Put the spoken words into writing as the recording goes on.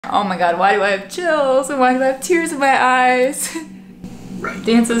Oh my god, why do I have chills and why do I have tears in my eyes? Right.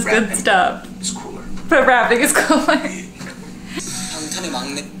 Dance is good stuff. It's cooler. But rapping is cooler. 방탄의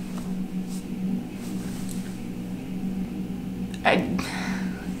막내. I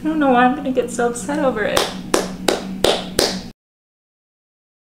don't know why I'm gonna get so upset over it.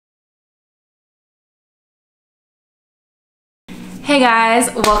 Hey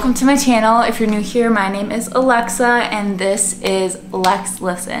guys, welcome to my channel. If you're new here, my name is Alexa and this is Lex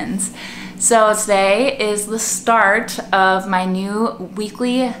Listens. So today is the start of my new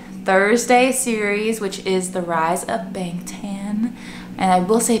weekly Thursday series, which is the Rise of Bangtan. And I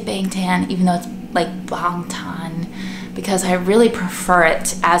will say Bangtan even though it's like Bangtan because I really prefer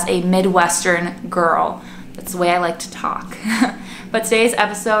it as a Midwestern girl. That's the way I like to talk. But today's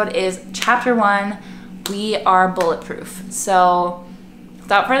episode is chapter 1. We are bulletproof. So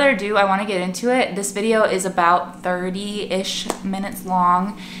without further ado, I want to get into it. This video is about 30-ish minutes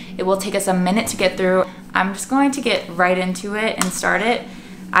long. It will take us a minute to get through. I'm just going to get right into it and start it.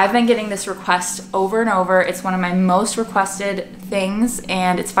 I've been getting this request over and over. It's one of my most requested things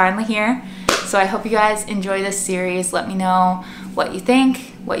and it's finally here. So I hope you guys enjoy this series. Let me know what you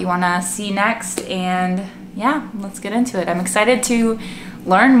think, what you want to see next, and yeah, let's get into it. I'm excited to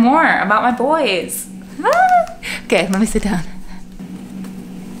learn more about my boys. Okay, let me sit down.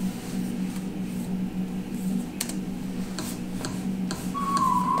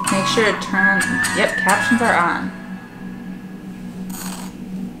 Make sure to turn, yep, captions are on.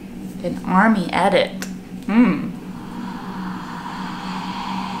 An army edit.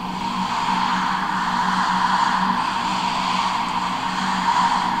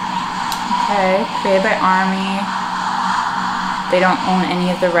 Okay, created by Army. They don't own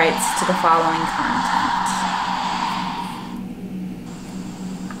any of the rights to the following content.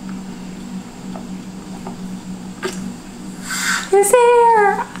 Who's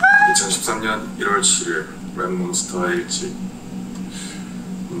here? 2013년 1월 7일 랩몬스터의 일지.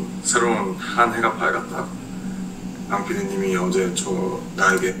 새로운 한 해가 밝았다. 앙피디님이 어제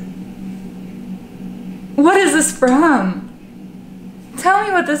나에게 What is this from? Tell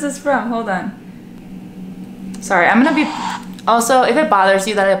me what this is from. Hold on. Sorry, I'm gonna be. Also, if it bothers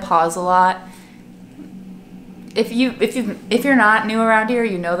you that I pause a lot, if you're not new around here,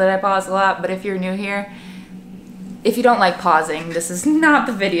 you know that I pause a lot. But if you're new here, if you don't like pausing, this is not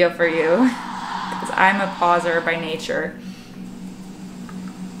the video for you. Because I'm a pauser by nature.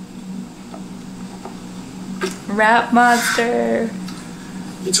 Rap Monster.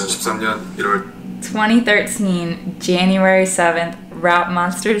 2013년 1월 2013, January 7th, Rap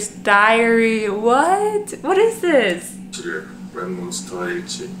Monster's Diary. What? What is this? 7일 랩몬스터의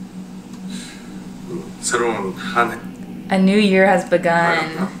일지. 새로운 한 해. A new year has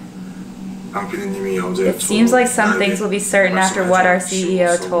begun. 앙피디님이 어제 It seems like some things will be certain after what our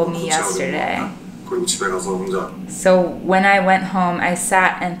CEO told me yesterday. 그리고 집에 가서 혼자 So when I went home, I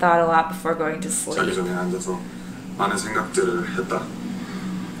sat and thought a lot before going to 자기 sleep. 전에 앉아서 많은 생각들을 했다.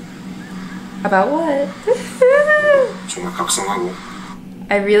 About what? 정말 각성하고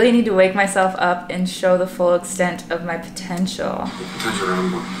I really need to wake myself up and show the full extent of my potential. 포텐셜을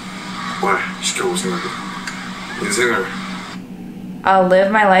한번 부활시켜볼 생각이다. 인생을 I'll live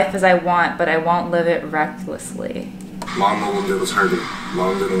my life as I want, but I won't live it recklessly. 마음먹은 대로 살되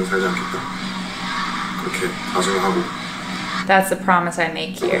마음대로는 살지 않겠다. 그렇게 다짐하고 That's the promise I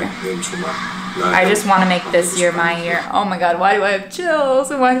make here. nên 정말 I just want to make this year my year. Oh my god, why do I have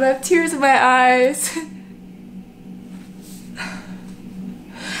chills and why do I have tears in my eyes?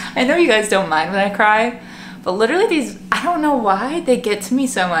 I know you guys don't mind when I cry, but literally these, I don't know why they get to me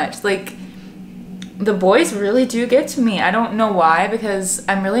so much. Like, the boys really do get to me. I don't know why, because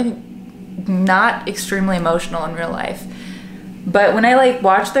I'm really not extremely emotional in real life. But when I like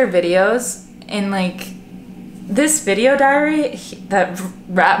watch their videos and like this video diary, that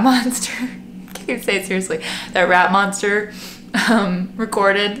Rap Monster, I can't say it seriously, that Rap Monster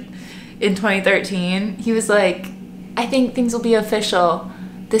recorded in 2013, he was like, I think things will be official.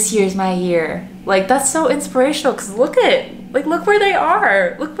 This year's my year. Like, that's so inspirational because look where they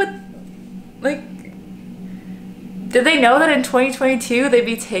are. Look what, like, did they know that in 2022 they'd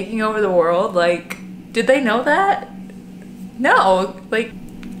be taking over the world? Like, did they know that? No. Like,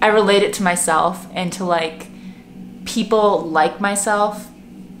 I relate it to myself and to like people like myself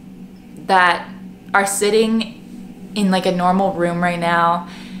that are sitting in like a normal room right now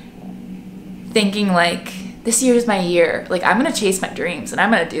thinking like, this year is my year. Like, I'm gonna chase my dreams and I'm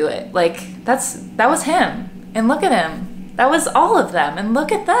gonna do it. Like, that was him. And look at him. That was all of them. And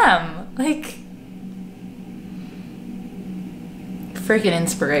look at them. Like, freaking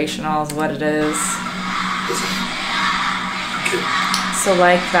inspirational is what it is. So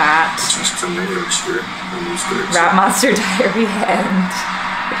like that. 2013년 1월 10일 몬스터엑스. Rap Monster Diary end.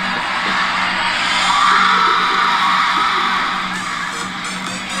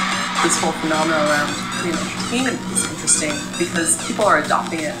 This whole phenomenon around Korean entertainment is interesting because people are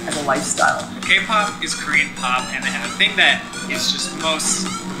adopting it as a lifestyle. K-pop is Korean pop, and the thing that is just most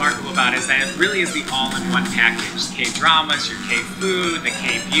remarkable about it is that it really is the all-in-one package. K-dramas, your K-food, the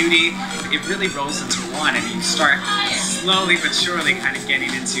K-beauty, it really rolls into one, and you start slowly but surely kind of getting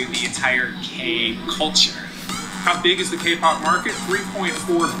into the entire K-culture. How big is the K-pop market?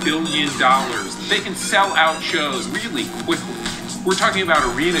 $3.4 billion. They can sell out shows really quickly. We're talking about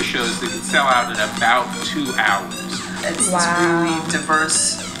arena shows that can sell out in about 2 hours. It's this really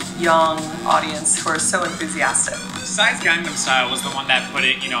diverse, young audience who are so enthusiastic. Psy's Gangnam Style was the one that put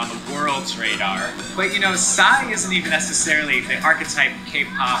it, on the world's radar. But, Psy isn't even necessarily the archetype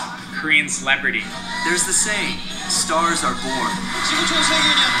K-pop Korean celebrity. There's the saying, stars are born.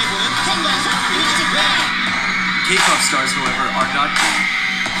 K-pop stars, however, are not born.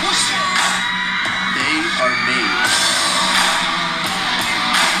 They are made.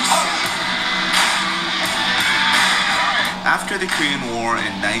 After the Korean War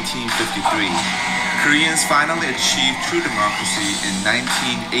in 1953, Koreans finally achieved true democracy in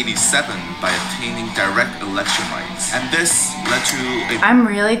 1987 by obtaining direct election rights. And this led to a... I'm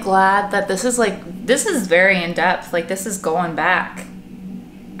really glad that this is very in-depth. Like, this is going back.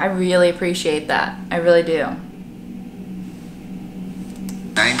 I really appreciate that. I really do.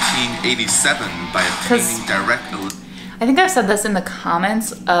 1987 by obtaining direct... I think I've said this in the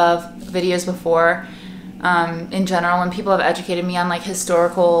comments of videos before. In general, when people have educated me on like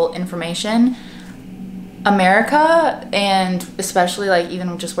historical information, America, and especially like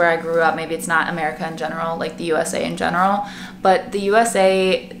even just where I grew up, maybe it's not America in general, like the USA in general, but the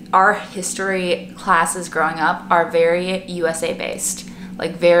USA, our history classes growing up are very USA based,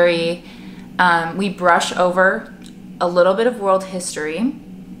 like very, we brush over a little bit of world history,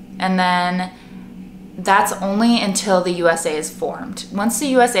 and then that's only until the USA is formed. Once the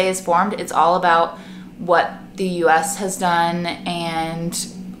USA is formed, it's all about what the US has done and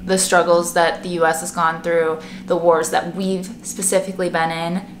the struggles that the US has gone through, the wars that we've specifically been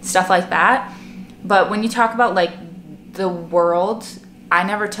in, stuff like that. But when you talk about like the world, I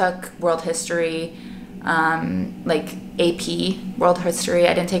never took world history, like AP world history.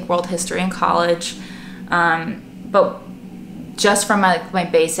 I didn't take world history in college. But just from my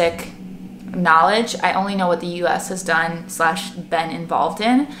basic knowledge, I only know what the US has done / been involved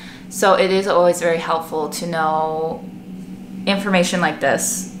in. So it is always very helpful to know information like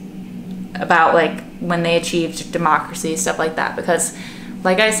this about like when they achieved democracy, stuff like that. Because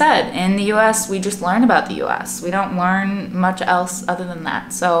like I said, in the US, we just learn about the US. We don't learn much else other than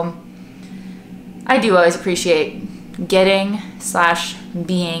that. So I do always appreciate getting /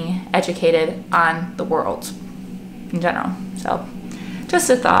 being educated on the world in general. So just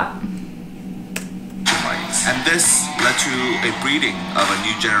a thought. And this led to a breeding of a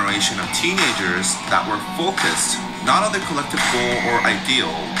new generation of teenagers that were focused not on the collective goal or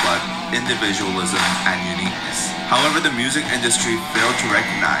ideal, but individualism and uniqueness. However, the music industry failed to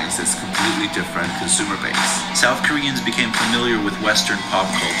recognize this completely different consumer base. South Koreans became familiar with Western pop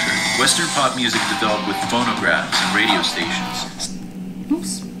culture. Western pop music developed with phonographs and radio stations.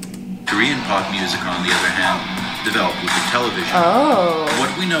 Oops. Korean pop music, on the other hand, developed with the television. Oh. What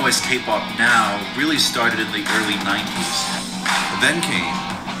we know as K-pop now really started in the early 90s. Then came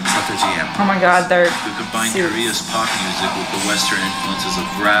Sateji Oh my god, they're who combined suits. Korea's pop music with the Western influences of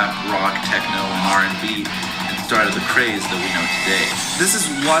rap, rock, techno, and R&B, and started the craze that we know today. This is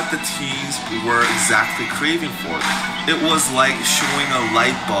what the teens were exactly craving for. It was like showing a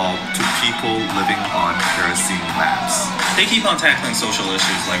light bulb to people living on kerosene lamps. They keep on tackling social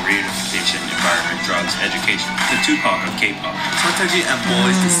issues like reunification, environment, drugs, education, the Tupac of K-pop. Sateji and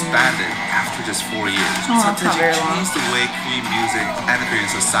boys disbanded after just 4 years. Oh, that's not Sateji very long. changed the way Korean music and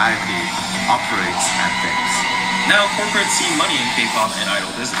Korean society operates and thinks. Now corporates see money in K-pop and idol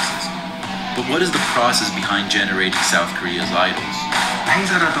businesses. But what is the process behind generating South Korea's idols?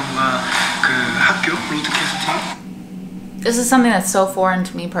 행사라던가 그 학교 브로드캐스팅 This is something that's so foreign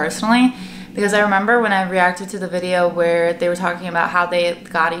to me personally, because I remember when I reacted to the video where they were talking about how they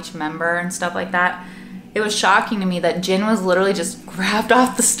got each member and stuff like that. It was shocking to me that Jin was literally just grabbed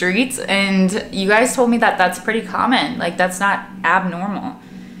off the streets, and you guys told me that that's pretty common. Like, that's not abnormal.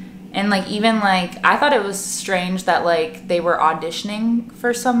 And like, even like, I thought it was strange that like they were auditioning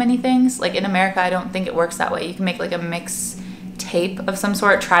for so many things. Like in America, I don't think it works that way. You can make like a mix tape of some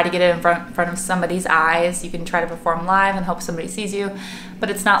sort, try to get it in front of somebody's eyes. You can try to perform live and hope somebody sees you. But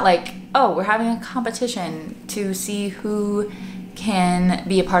it's not like, oh, we're having a competition to see who can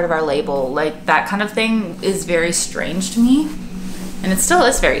be a part of our label. Like, that kind of thing is very strange to me. And it still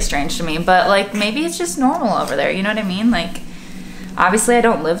is very strange to me, but like maybe it's just normal over there, you know what I mean? Like, obviously I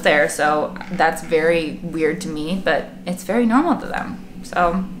don't live there, so that's very weird to me, but it's very normal to them.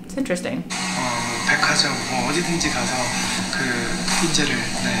 So it's interesting. 백화점 어디든지 가서 그 인재를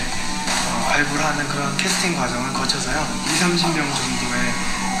발굴 하는 그런 캐스팅 과정을 거쳐서요. 20-30명 정도의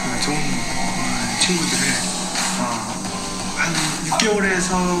그 좋은 친구들을 한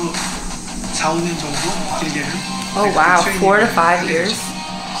 6개월에서 4-5년 정도 길게는. Oh wow, 4 to 5 years.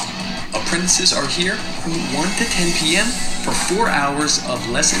 Apprentices are here from 1 to 10 p.m. for 4 hours of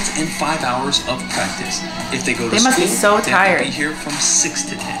lessons and 5 hours of practice. If they go to they school, must be so they have to tired. be here from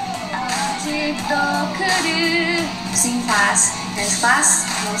 6 to 10. Singing class, dance class,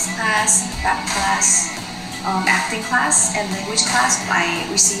 music class, rap class, acting class, and language class. I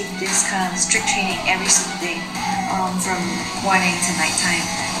received this kind of strict training every single day, from morning to nighttime.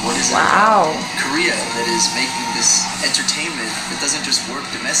 What is it wow. about Korea that is making this entertainment that doesn't just work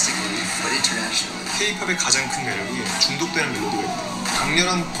domestically but internationally? K-팝의 가장 큰 매력이 중독되는 멜로디가 있다.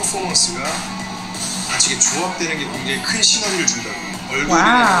 강렬한 퍼포먼스가 같이 조합되는 게 굉장히 큰 시너지를 준다고.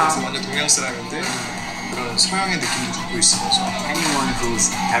 얼굴이라서 완전 동양 사람인데 그런 서양의 느낌도 갖고 있으면서. Anyone who's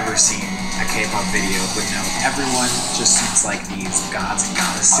ever seen a K-pop video would know everyone just seems like these gods and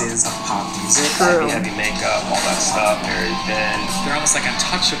goddesses of pop music. Heavy makeup, all that stuff, very thin. They're almost like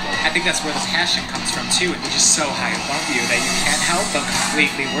untouchable. I think that's where the passion comes from too. They're just so high above you that you can't help but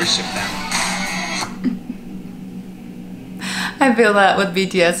completely worship them. I feel that with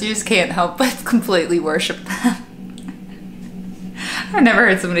BTS, you just can't help but completely worship them. I've never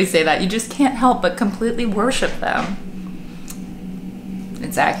heard somebody say that. You just can't help but completely worship them.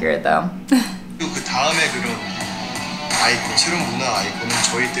 It's accurate though. 그 다음에 그런 아이콘, 새로운 문화 아이콘은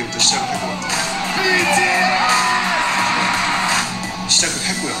저희 때부터 시작을 할 것 같아요. 시작을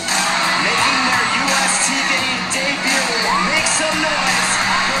했고요. Making their US TV debut. Make some noise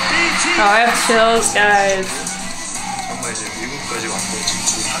for BTS. Oh, I have chills, guys. 정말 이제 미국까지 완전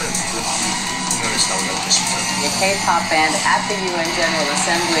진출하는 그런 공연에서 나오려고 싶어요. The K-pop band at the UN General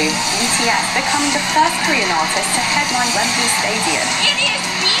Assembly, BTS, becoming the first Korean artist to headline Wembley Stadium. It is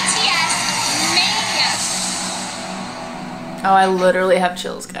BTS mania. Oh, I literally have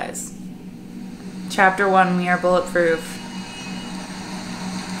chills, guys. Chapter 1, we are bulletproof.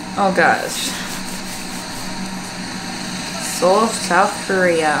 Oh gosh. Seoul, South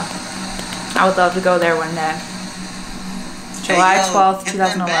Korea. I would love to go there one day. July 12th,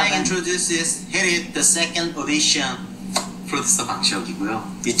 2011. introduces Hit It the second audition. 프로듀서 방시혁이고요.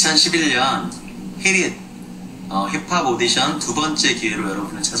 2011년 Hit It 힙합 오디션 두 번째 기회로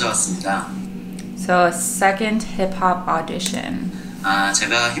여러분을 찾아왔습니다. So a second hip-hop audition.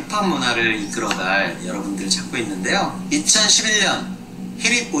 제가 힙합 문화를 이끌어갈 여러분들을 찾고 있는데요. 2011년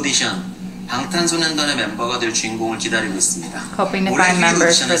Hit It 오디션 방탄소년단의 멤버가 될 주인공을 기다리고 있습니다. Hoping to 올해 find Hit It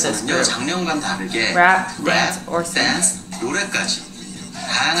members for this 오디션에서는요, group. 작년과는 다르게 Rap, dance, or sing. 댄스, 노래까지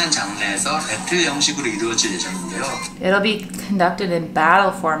다양한 장르에서 배틀 형식으로 이루어질 예정인데요. It'll be conducted in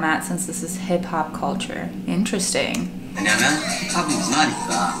battle format since this is hip-hop culture. Interesting. 왜냐면 힙합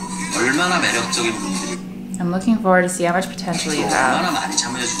문화니까 얼마나 매력적인 분들이 I'm looking forward to see how much potential you 얼마나 have. 많이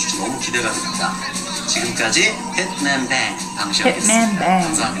참여해 주실지 너무 기대가 됩니다. 지금까지 hitman bang Hitman 방시혁이었습니다. Bang.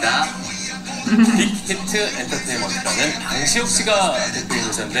 감사합니다. 빅히트 엔터테인먼트라는 방시혁 씨가 대표인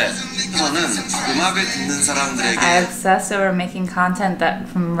회사인데 저는 음악을 듣는 사람들에게 I obsess over making content that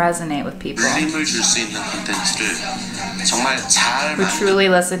can resonate with people 울림을 줄 수 있는 콘텐츠를 정말 잘 who truly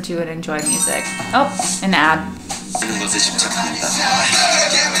listen to and enjoy music. Oh, an ad. 만드는 것에 집착합니다.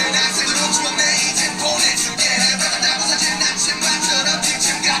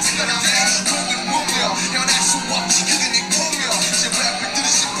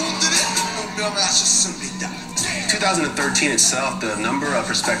 In 2013 itself, the number of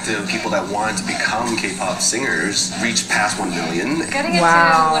prospective people that wanted to become K-pop singers reached past 1 million. Getting into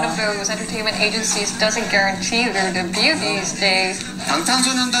Wow. one of those entertainment agencies doesn't guarantee their debut these days.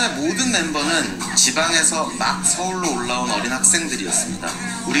 방탄소년단의 모든 멤버는 지방에서 막 서울로 올라온 어린 학생들이었습니다.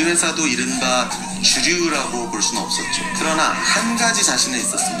 우리 회사도 이른바 주류라고 볼 수는 없었죠. 그러나 한 가지 자신은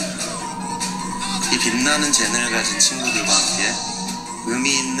있었습니다. 이 빛나는 재능을 가진 친구들과 함께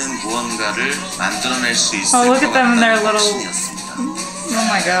의미 있는 무언가를 만들어낼 수 있을 Oh, 것 look at them in their 같다는 little. 확신이었습니다. Oh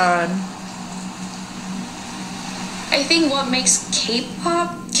my god. I think what makes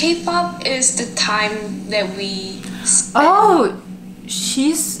K-pop is the time that we spend. Oh,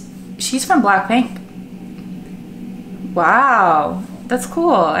 she's from Blackpink. Wow, that's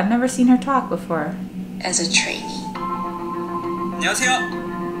cool. I've never seen her talk before. As a trainee. 안녕하세요.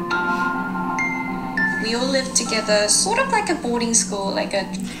 we all live together, sort of like a boarding school, like a...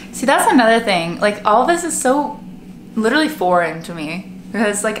 See, that's another thing. Like, all this is so literally foreign to me.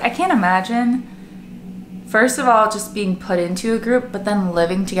 Because, like, I can't imagine, first of all, just being put into a group, but then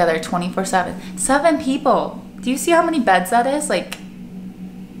living together 24/7. 7 people. Do you see how many beds that is? Like,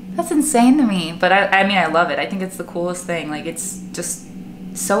 that's insane to me. But I mean, I love it. I think it's the coolest thing. Like, it's just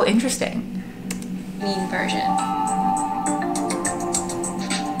so interesting. Mean version.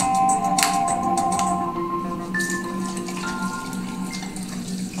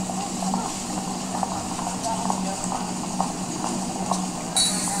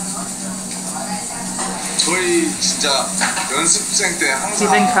 저희 진짜 연습생 때 항상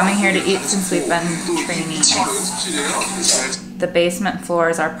We've been coming here to eat since we've been training. 연습실이에요. The basement floor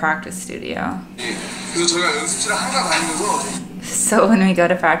is our practice studio. 그래서 저희가 연습실을 항상 다니면서 So when we go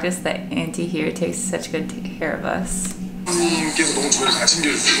to practice, the auntie here takes such good care of us. 님께서 너무 저희를 잘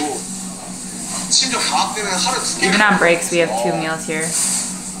챙겨주시고 심지어 방학 때는 하루 2개 Even on breaks, we have 2 meals here.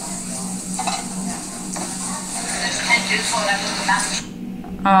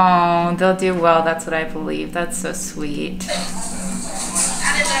 Oh, they'll do well. That's what I believe. That's so sweet.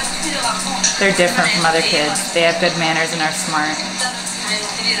 They're different from other kids. They have good manners and are smart.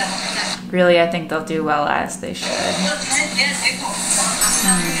 Really, I think they'll do well as they should.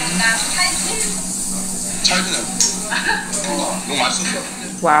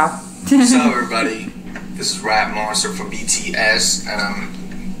 Wow. What's up, everybody? This is Rap Monster from BTS, and I'm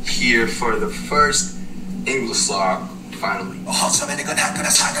here for the first English song, finally. What?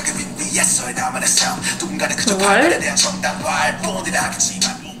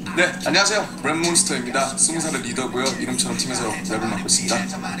 네, 안녕하세요. 랩몬스터입니다. 20살의 리더고요. 이름처럼 팀에서 랩을 맡고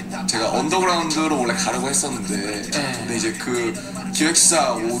있습니다. 제가 언더그라운드로 원래 가려고 했었는데 근데 이제 그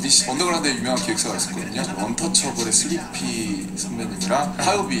기획사 오디션, 언더그라운드에 유명한 기획사가 있었거든요. 언터처블의 슬리피 선배님이랑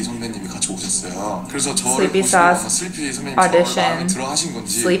하요비 선배님이 같이 오셨어요. 그래서 저를 보시고 아마 슬리피 선배님 마음에 들어 하신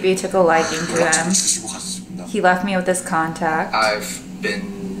건지 Sleepy took a liking to 연락처를 them. 주시고 가셨습니다. He left me with this contact. I've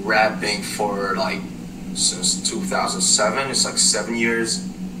been rapping for like since 2007. It's like 7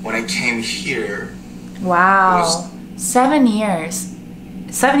 years. When I came here, Wow. 7 years.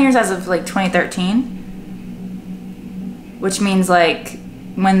 7 years as of like 2013? Which means like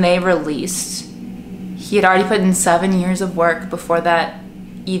when they released, he had already put in 7 years of work before they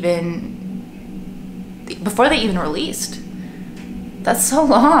even released. That's so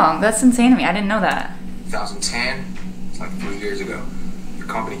long. That's insane to me. I didn't know that. 2010, it's like 3 years ago. Your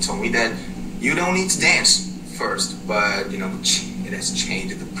company told me that you don't need to dance first, but you know, it has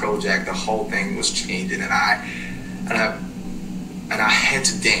changed. The project, the whole thing was changing, and I had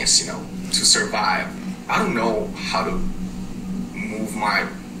to dance, you know, to survive. I don't know how to move my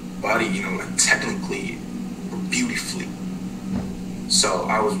body, you know, like technically or beautifully. So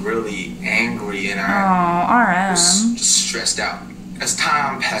I was really angry, and I was just stressed out. As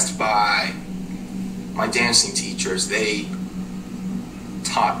time passed by, my dancing teachers, they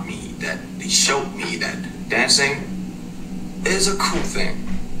taught me that, they showed me that dancing is a cool thing.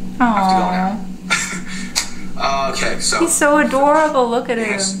 I have to go now. Okay, so He's so adorable. Look at him.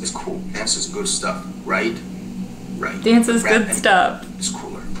 dance is cool. Dance is good stuff, right? Right. Dance is good Rapping stuff. is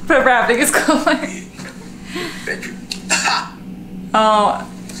cooler. But rapping is cooler. Thank you. Oh.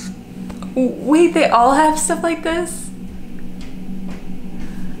 Wait, they all have stuff like this?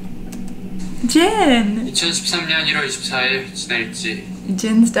 Jin. 2013년 1월 24일 지날일지.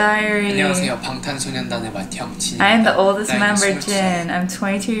 Jin's diary. 안녕하세요. 방탄소년단의 마티아 무친입니다. I am the oldest 나이는 member, 22살. Jin. I'm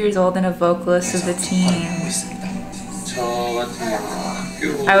 22 years old and a vocalist of the team.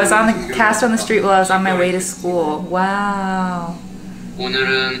 I was on the cast on the street while I was on my way to school. Wow.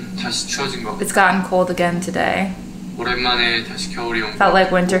 오늘은 다시 추워진 것 It's gotten cold again today. 오랜만에 다시 겨울이 온 Felt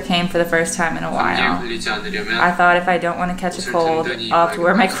like winter came for the first time in a while. 걸리지 않으려면 I thought if I don't want to catch a cold, I'll have to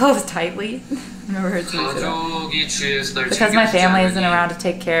wear my clothes tightly. Remember her 가족이 주위에서 날 Because my 챙겨주지 family isn't 않으니 around to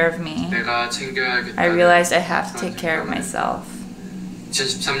take care of me. 내가 챙겨야겠다. I realized I have to take care of myself.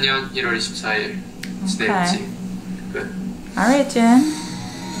 2013년 1월 24일 지날일지. 끝. Alright, Jin.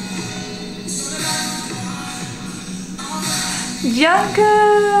 Jungkook!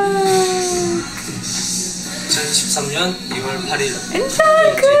 2013년 2월 8일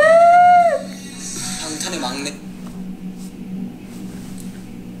Jungkook! 방탄의 막내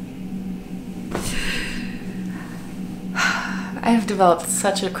I have developed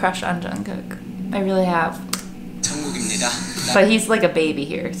such a crush on Jungkook. I really have. 정국입니다. But he's like a baby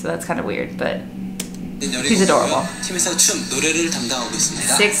here, so that's kind of weird, but he's adorable. 팀에서 춤 노래를 담당하고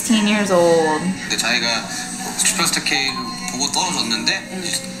있습니다. 16 years old. 근데 자기가 슈퍼스타 K를 보고 떨어졌는데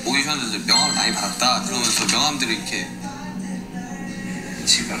오디션에서 명함을 많이 받았다 그러면서 명함들을 이렇게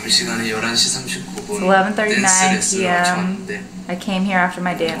지금 시간이 11시 39분. 11:39 p.m. I came here after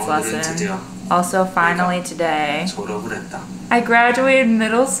my dance lesson. Also, finally today, 졸업을 했다. I graduated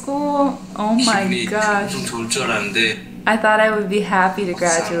middle school. Oh my gosh. 좀 좋을 줄 알았는데 I thought I would be happy to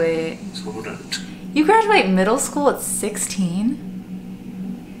graduate. You graduate middle school at 16?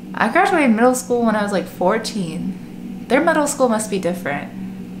 I graduated middle school when I was like 14. Their middle school must be different.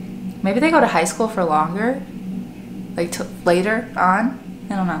 Maybe they go to high school for longer? Like later on?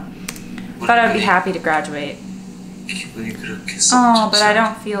 I don't know. I thought I would be happy to graduate. Oh, but I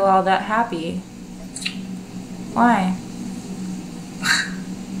don't feel all that happy. Why?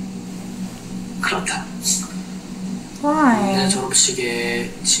 그렇다. Why? 내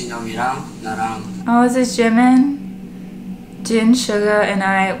졸업식에 진영이랑 나랑 Oh, is this Jimin? Jin, Suga, and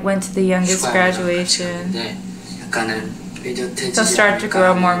I went to the youngest graduation. 약간은 He'll start to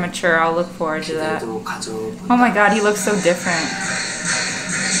grow more mature. I'll look forward to that. Oh my god, he looks so different.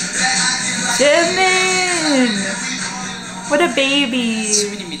 Jimin! What a baby!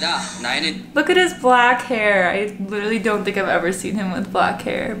 Look at his black hair. I literally don't think I've ever seen him with black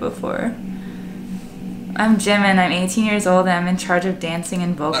hair before. I'm Jimin. I'm 18 years old and I'm in charge of dancing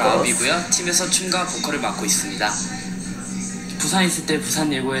and vocals. 팀에서 춤과 보컬을 맡고 있습니다. 부산에 있을 때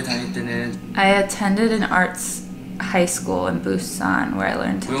부산 예고에 다닐 때는 I attended an arts high school in Busan where I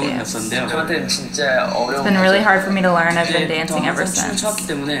learned to dance. It's been really hard for me to learn. I've been dancing ever since.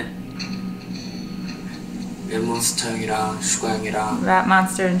 Rap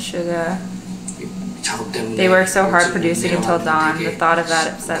Monster and Suga. They work so hard producing until dawn. The thought of that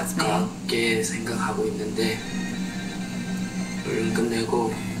upsets me.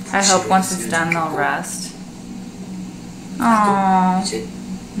 I hope once it's done they'll rest. Aww.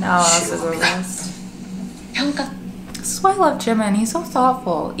 Now I'll also go rest. This is why I love Jimin. He's so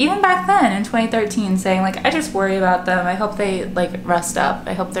thoughtful. Even back then in 2013 saying like, I just worry about them. I hope they like rest up.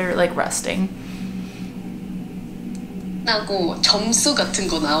 I hope they're like resting.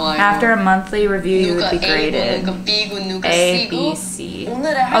 After a monthly review, you would be graded A, B, C. Oh,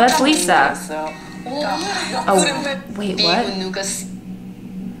 that's Lisa. Oh, wait, what? This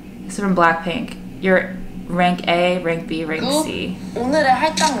is from Blackpink. You're rank A, rank B, rank C. I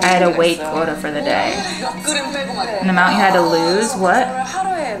had a weight quota for the day. An amount you had to lose? What?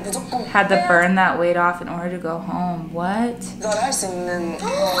 Had to burn that weight off in order to go home. What?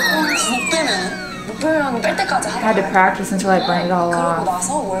 I had to practice until I burned it all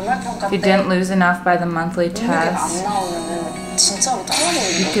off. If you didn't lose enough by the monthly test,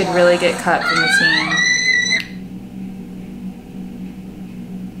 you could really get cut from the team.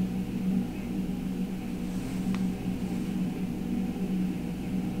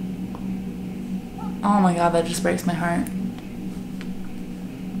 Oh my god, that just breaks my heart.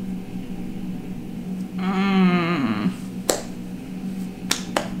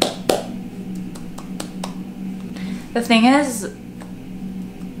 The thing is,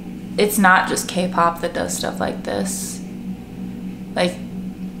 it's not just K-pop that does stuff like this. Like,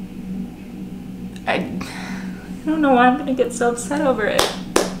 I don't know why I'm gonna get so upset over it.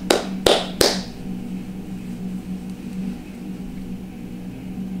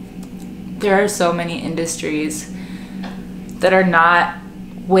 There are so many industries that are not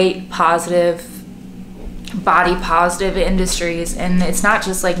weight positive, body positive industries, and it's not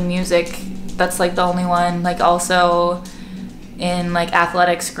just like music that's like the only one. Like also in like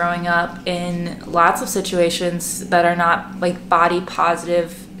athletics growing up, in lots of situations that are not like body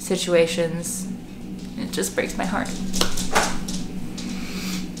positive situations. It just breaks my heart.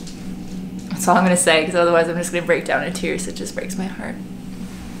 That's all I'm gonna say, because otherwise I'm just gonna break down in tears. It just breaks my heart.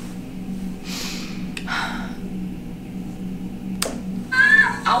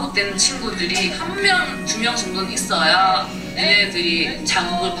 아웃된 친구들이 한 명, 두 명 정도는 있어야 얘네들이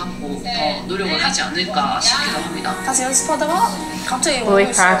자극을 받고 더 노력을 하지 않을까 싶기도 합니다. 다시 연습하다가 갑자기 We'll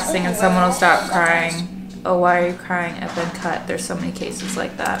be practicing and someone will stop crying. Oh, why are you crying? I've been cut. There's so many cases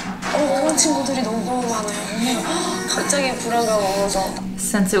like that. 그런 친구들이 너무 많아요. 갑자기 불안감 오면서.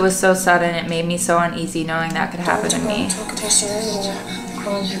 Since it was so sudden, it made me so uneasy knowing that could happen to me. 저렇게 될 수 있는 거냐.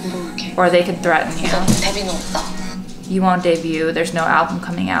 그런 식으로 이렇게. Or they could threaten you. 데뷔는 없다. You won't debut. There's no album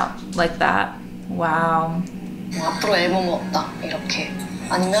coming out like that. Wow. 앞으로 앨범은 없다. 이렇게.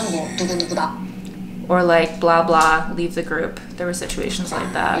 아니면 뭐 누구누구다. Or like blah blah, leave the group. There were situations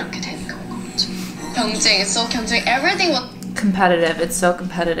like that. 이렇게 되는 경우가 많죠. 경쟁, it's so 경쟁. Everything was competitive. It's so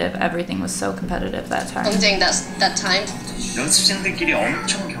competitive. Everything was so competitive that time. 경쟁 that time. 연습생들끼리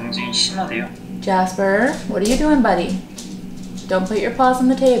엄청 경쟁이 심하대요. Jasper, what are you doing, buddy? Don't put your paws on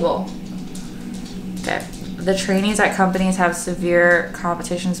the table. Okay. The trainees at companies have severe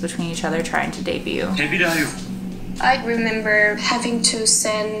competitions between each other trying to debut. 데뷔를 하려고 I remember having to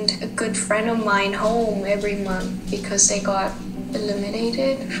send a good friend of mine home every month because they got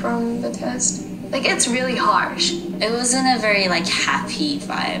eliminated from the test. Like, it's really harsh. It wasn't a very like happy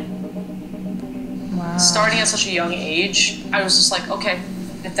vibe. Wow. Starting at such a young age, I was just like, okay,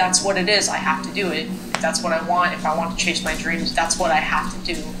 if that's what it is, I have to do it. If that's what I want, if I want to chase my dreams, that's what I have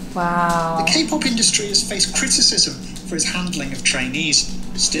to do. Wow. The K-pop industry has faced criticism for its handling of trainees.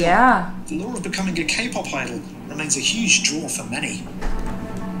 Still, the lure of becoming a K-pop idol remains a huge draw for many.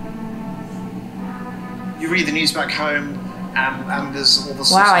 You read the news back home, and there's all the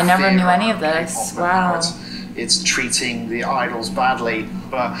sorts Wow, I of never fear knew any of around this. K-pop and how Wow. it's treating the idols badly,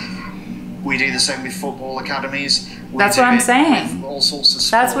 but we do the same with football academies. That's what I'm saying. All sorts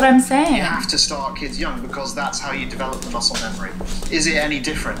of That's what I'm saying. You have to start kids young because that's how you develop the muscle memory. Is it any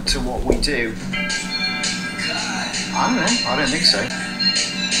different to what we do? I don't know. I don't think so.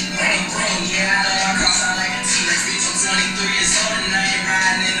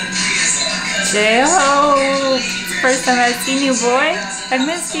 J-Hope! First time I've seen you, boy. I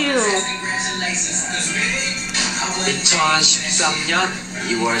missed you. 2013년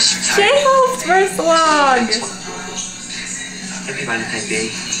 2월 14일 J-Hope's first vlog! Happy Valentine's Day.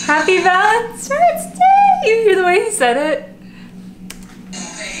 Happy Valentine's Day! You hear the way he said it?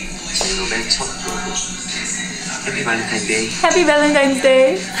 제2의 첫 로고. Happy Valentine's Day. Happy Valentine's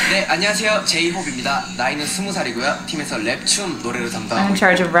Day. 네, 안녕하세요. 제이홉입니다. 나이는 20살이고요. 팀에서 랩, 춤, 노래를 I'm 담당하고 in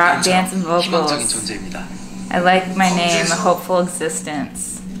charge of rap, dance, and 희망적인 vocals. 존재입니다. I like my name, A Hopeful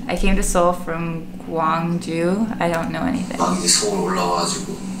Existence. I came to Seoul from Gwangju. I don't know anything. 막 이제 서울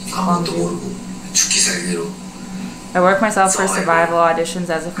올라와가지고 아무것도 모르고 죽기 살기로 I work myself for survival auditions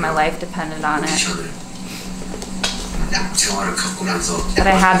as if my life depended on it. 생활을 갖고 나서 But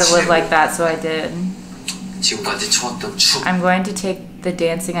I had to live like that, so I did. 지금까지 춰왔던 춤 I'm going to take the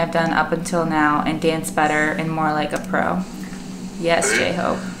dancing I've done up until now and dance better and more like a pro. Yes,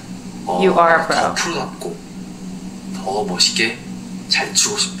 J-Hope. You are a pro. 더 프로답고 더 멋있게 잘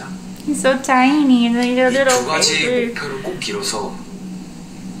추고 싶다. He's so tiny, and he's a 이 little 두 가지 baby. 목표를 꼭 이뤄서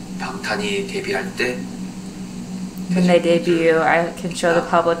방탄이 데뷔할 때 When they debut, I can show the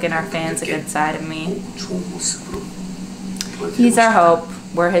public and our fans a good side of me. 좋은 모습으로 He's our hope.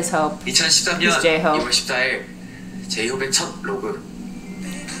 We're his hope. 2013년 He's J-Hope. 2월 14일 제이홉의 첫 로그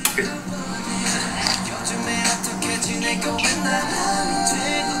끝.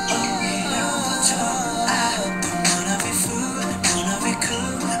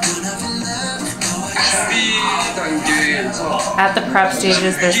 At the prep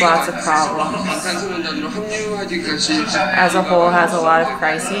stages, there's lots of problems. As a whole, has a lot of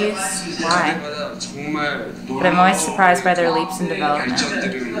crises. Why? But I'm always surprised by their leaps in development.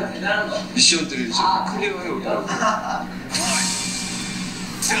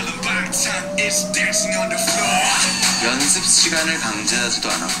 연습 시간을 강제하지도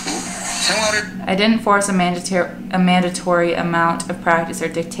않았고 생활을 I didn't force a mandatory amount of practice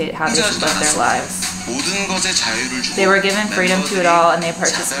or dictate how they should live their lives. 모든 것에 자유를 주고 They were given freedom to it all, and they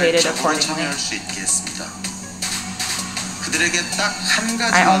participated 자발적으로 accordingly. 참여할 수 있게 했습니다. 그들에게 딱 한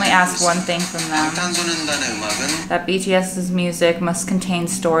가지 I only ask one thing from them: 방탄소년단의 음악은 that BTS's music must contain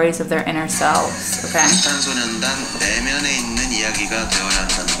stories of their inner selves. Okay. 방탄소년단 내면에 있는 이야기가 되어야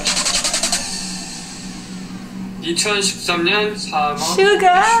한다는 것입니다. 2013년 3월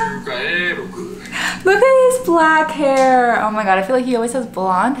Suga. 슈가의 로그. Look at his black hair. Oh my god, I feel like he always has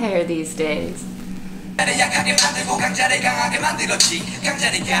blonde hair these days. I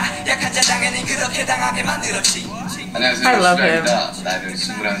love him.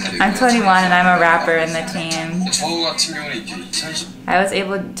 I'm 21 and I'm a rapper in the team. I was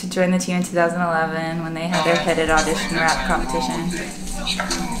able to join the team in 2011 when they had their headed audition rap competition.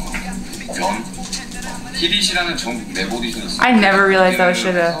 I never realized I was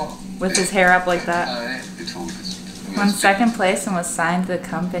Suga with his hair up like that. Won second place and was signed to the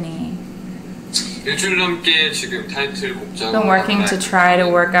company. 일주일 넘게 지금 타이틀곡 작업을 Been working to try to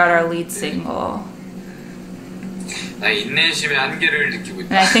work out our lead single. 나의 인내심의 한계를 느끼고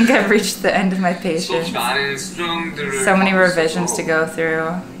And I think I've reached the end of my patience. 많은 수정들을 So many revisions to go through.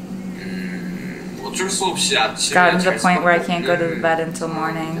 어쩔 수 없이 아침에 Gotten to the point where I can't go to bed until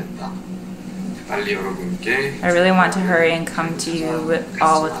morning. 빨리 여러분께 I really want to hurry and come to you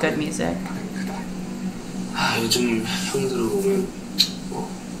all with good music. 요즘 형들을 보면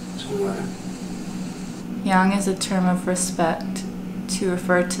정말 Young is a term of respect to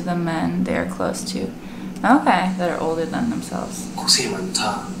refer to the men they are close to. Okay, that are older than themselves. 고생이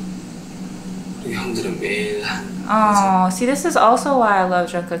많다. 우리 형들은 매일 Oh, see, this is also why I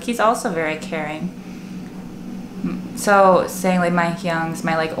love Jungkook. He's also very caring. So saying like my youngs,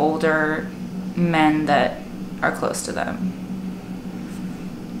 my like older men that are close to them.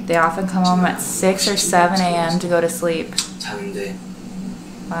 They often come home at 6 or 7 a.m. to go to sleep. 자는데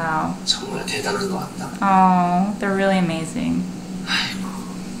Wow. 정말 대단한 것 같다. Oh, they're really amazing.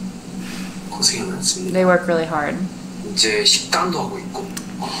 고생이 많습니다. They work really hard. 이제 식단도 하고 있고.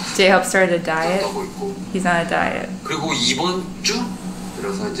 J-Hope started a diet. 하고 있고. He's on a diet. 그리고 이번 주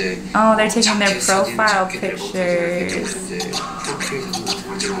그래서 이제 Oh, they're taking their 사진 profile 찍게 되고 pictures. 이제 프로필 사진을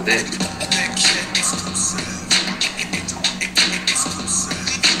보여주는데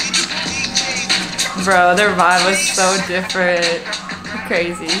Bro, their vibe was so different.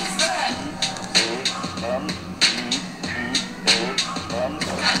 Crazy.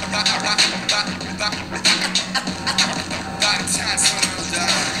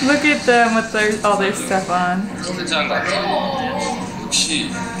 Look at them with all their stuff on.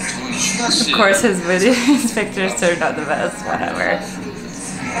 Of course, his pictures turned out the best. Whatever.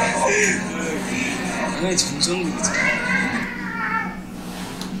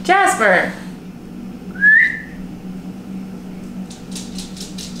 Jasper.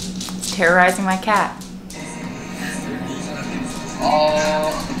 It's terrorizing my cat.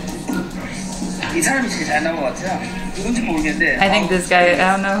 이 사람이 제일 잘 나온 것 같아요. 누군지 모르겠는데. I think this guy, I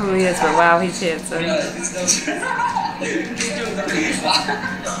don't know who he is, but wow, he's handsome.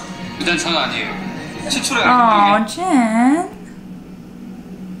 일단 저는 아니에요. 최초로 Aw, Jin.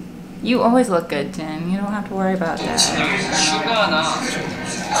 You always look good, Jin. You don't have to worry about that. 슈가나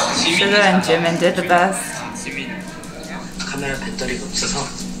Suga and Jimin did the best. 카메라 배터리가 없어서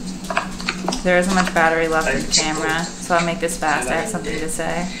There isn't much battery left in the camera, so I'll make this fast. I have something to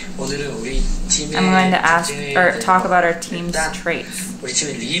say. 오늘은 우리 팀의 I'm going to ask or talk about our team's traits. 우리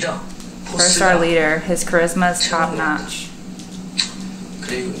팀의 리더 First, our leader. His charisma is top notch,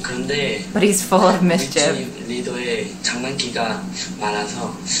 그런데 but he's full of 우리 mischief. 팀 리더의 장난기가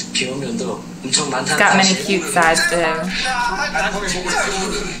많아서 비오면도 엄청 He's 많다는 got many 사실. cute sides to him.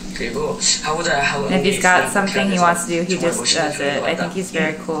 그리고 하고자 하고 And if he's got something he wants to do, he just does it. I think he's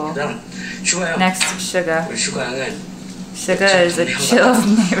very cool. Next, Suga. 슈가 형은 Suga is a chill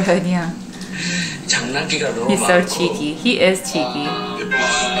neighborhood young. 장난기가 너무 He's so 많고 cheeky. He is cheeky.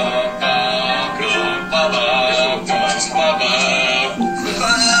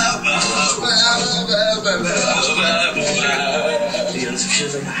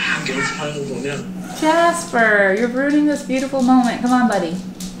 연습실에서 막 연습하는 거 보면 Jasper, you're ruining this beautiful moment. Come on, buddy.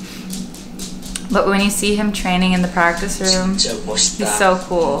 But when you see him training in the practice room, he's so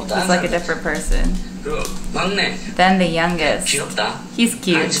cool. He's like a different person. 그리고 막내 Then the youngest. 귀엽다. He's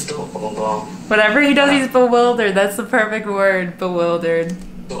cute. 아직도 어벙벙 Whatever he does, he's bewildered. That's the perfect word, bewildered.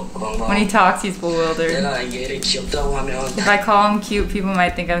 또 어벙벙. When he talks, he's bewildered. 내가 얘를 귀엽다고 하면 If I call him cute, people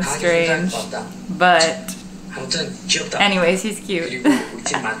might think I'm strange. But 아무튼 귀엽다. anyways, he's cute. 그리고 우리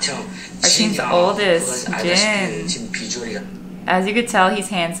팀 맏형 Our team's oldest, Jin. 지금 비주얼이가 As you could tell, he's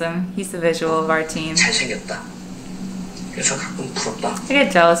handsome. He's the visual of our team. 잘생겼다. 그래서 가끔 부럽다. I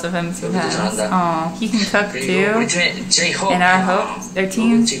get jealous of him sometimes. Oh, he can cook 그리고 우리 too. 팀의 J-Hope. And our hope, their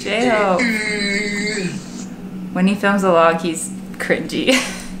team's J-Hope. When he films a vlog, he's cringy.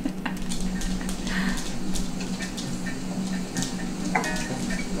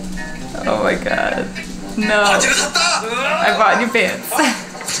 Oh my god. No. I bought new pants.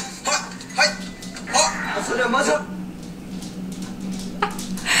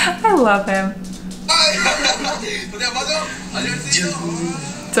 I love him.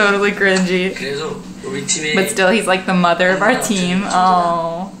 Totally cringy. 그래도 우리 팀의 But still, he's like the mother of our team.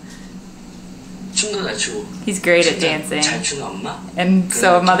 Oh. 춤도 잘 추고 He's great at dancing. 잘 추는 엄마. And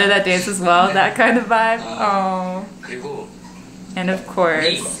so a mother that dances well, that kind of vibe. Oh. 그리고 And of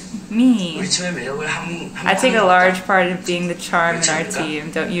course, me. 우리 팀의 매력을 한 I take a large part of being the charm in our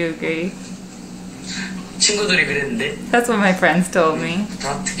team. Don't you agree? 친구들이 그랬는데 That's what my friends told me.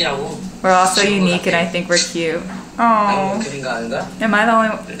 다 특이하고 We're all so unique and I think we're cute. 나만 Oh. 그린가 아닌가? Am I the only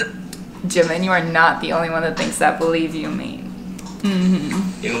one? Jimin, you are not the only one that thinks that. Believe you me.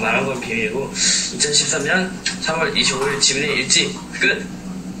 Mm-hmm. 이거 말한 건 비밀이고 2013년 3월 25일 지민의 일지 끝.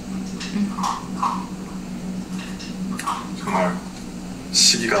 정말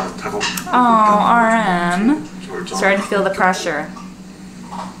시기가 다가오고 Oh, RM. Starting to feel the pressure.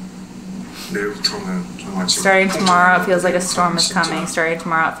 내일부터는 정말 지금 Starting tomorrow, it feels like a storm is coming. Starting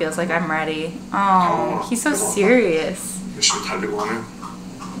tomorrow, it feels like I'm ready. Oh, he's so serious. 열심히 달리고 하면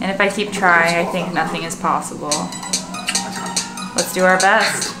And if I keep trying, I think nothing is possible. Let's do our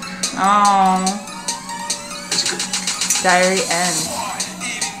best. Oh. Diary ends.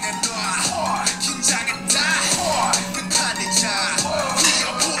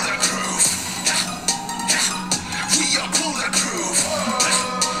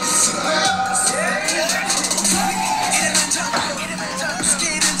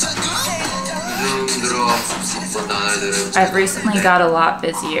 I've recently got a lot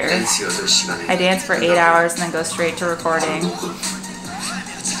busier. I dance for 8 hours and then go straight to recording.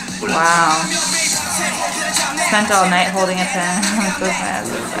 Wow. Spent all night holding a pen.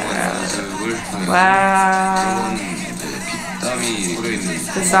 Wow.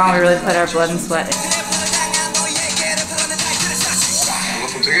 This song we really put our blood and sweat in.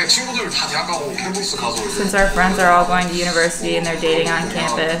 Since our friends are all going to university and they're dating on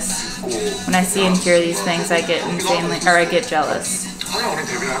campus, when I see and hear these things, I get I get jealous.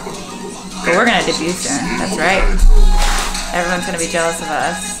 But we're gonna debut soon. That's right. Everyone's gonna be jealous of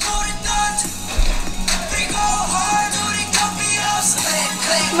us.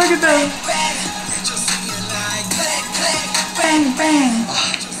 Look at them. Bang, bang.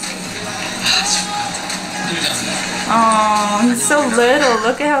 Oh, he's so little.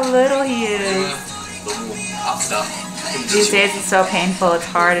 Look at how little he is. These days it's so painful. It's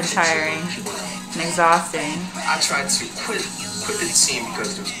hard and tiring and exhausting. I tried to quit the team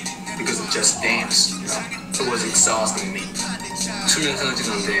because of just dance. You know? It was exhausting me.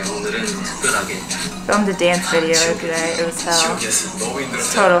 Filmed a dance video today. It was hell.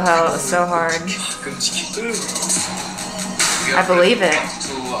 Total hell. It was so hard. I believe it.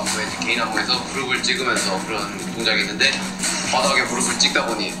 개인 안무에서 무릎을 찍으면서 그런 동작이 있는데 바닥에 무릎을 찍다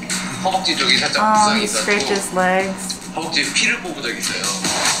보니 허벅지 쪽이 살짝 부상이 있었고 허벅지에 피를 뽑은 적이 있어요.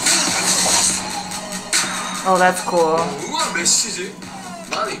 Oh, that's cool.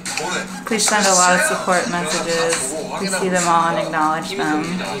 Please send a lot of support messages. We see them all and acknowledge them.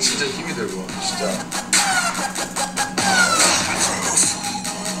 진짜 힘이 들고 진짜.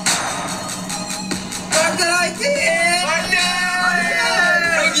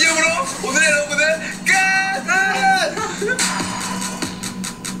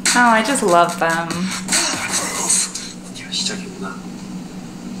 Oh, I just love them.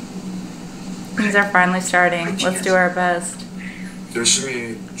 Things are finally starting. Let's do our best.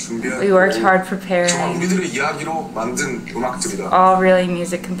 We worked hard preparing. All really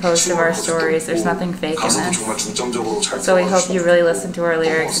music composed of our stories. There's nothing fake in this. So we hope you really listen to our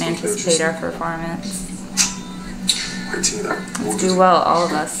lyrics and anticipate our performance. Let's do well, all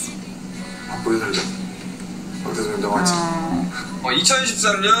of us.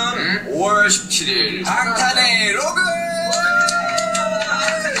 2023년 5월 17일 방탄의 로그!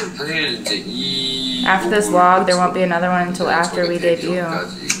 사실 이제 이 After this vlog, there won't be another one until after we debut.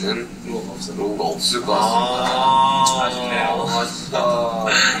 로고가 없을 것 같습니다. 아쉽네요.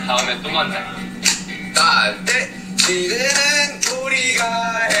 다음에 또 만나요. 이제는 우리가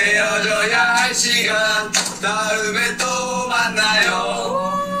헤어져야 할 시간. 다음에 또 만나요.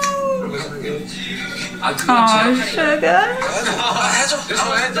 Oh, sugar. 해줘.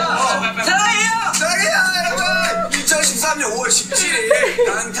 사랑해요, 여러분. 2013년 5월 17일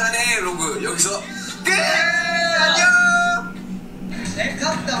방탄의 로그 여기서 끝. 안녕.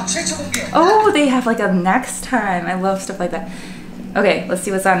 Oh, they have like a next time. I love stuff like that. Okay, let's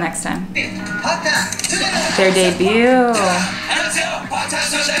see what's on next time. Their debut.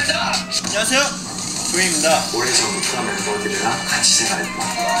 안녕하세요. 조이입니다. 오래전부터 멤버들이랑 같이 생활했다.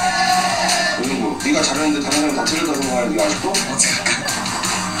 오늘 뭐 네가 잘했는데 다른 사람 다 틀렸다 생각하는 네가 아직도?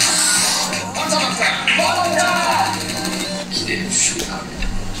 기대해 주시기 바랍니다.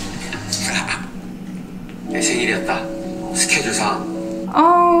 내 생일이었다. 스케줄상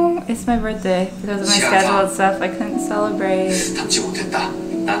Oh, it's my birthday. Because of my scheduled stuff, I couldn't celebrate. 담지 못했다.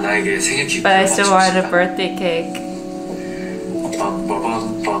 난 나에게 생일 기쁨을 But I still wanted a birthday cake.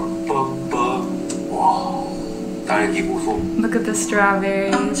 와, 딸기 보소. Look at the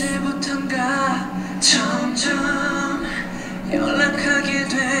strawberries. 언제부턴가 점점 연락하게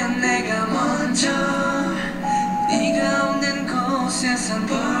된 내가 먼저 네가 없는 곳에선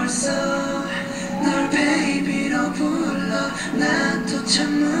벌써 널 베이비로 불러 난 또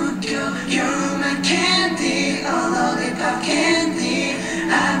참 웃겨 You're my candy, a lollipop candy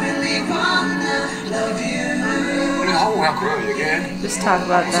I really wanna love you 우리 하고 그냥 그러면 얘기해. Just talk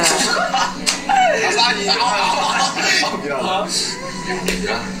about that.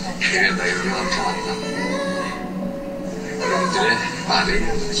 미안. 나 이러면 안 좋았다. 여러분들의 많은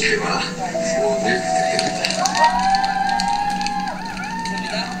기대와 후원을 부탁드립니다.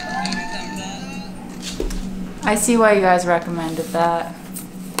 I see why you guys recommended that.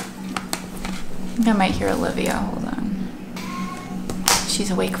 I think I might hear Olivia. Hold on. She's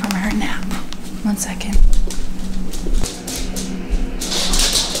awake from her nap. 1 second.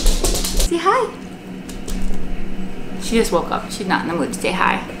 Say hi. She just woke up. She's not in the mood to say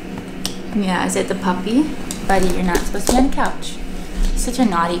hi. Yeah, is it the puppy? Buddy, you're not supposed to be on the couch. Such a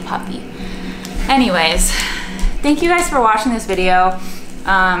naughty puppy. Anyways, thank you guys for watching this video.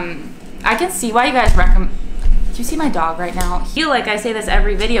 I can see why you guys Do you see my dog right now? I feel like I say this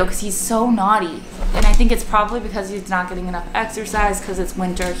every video because he's so naughty. And I think it's probably because he's not getting enough exercise because it's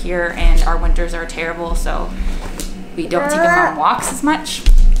winter here and our winters are terrible, so we don't take him on walks as much.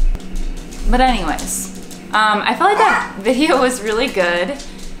 But anyways, I felt like that video was really good.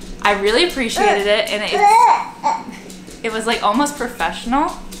 I really appreciated it, and it was like almost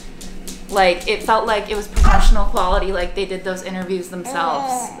professional. Like it felt like it was professional quality, like they did those interviews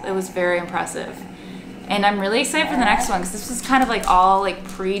themselves. It was very impressive. And I'm really excited for the next one because this was kind of like all like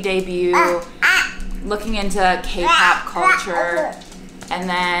pre-debut, looking into K-pop culture. And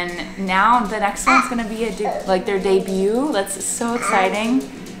then now the next one's gonna be like their debut. That's so exciting.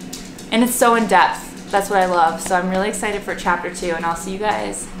 And it's so in depth. That's what I love. So I'm really excited for chapter 2, and I'll see you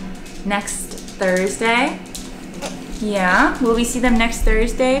guys next Thursday. Yeah, will we see them next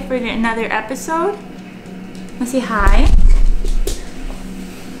Thursday for another episode? Let's say hi.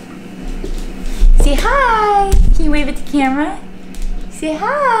 Say hi. Can you wave at the camera? Say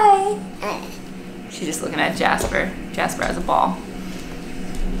hi. She's just looking at Jasper. Jasper has a ball.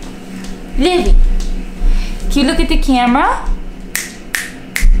 Livy, can you look at the camera?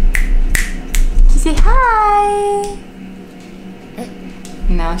 Can you say hi?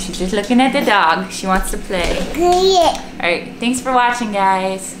 No, she's just looking at the dog. She wants to play. Alright, thanks for watching,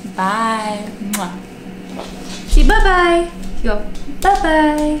 guys. Bye. Mwah. Say bye-bye. Go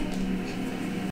bye-bye.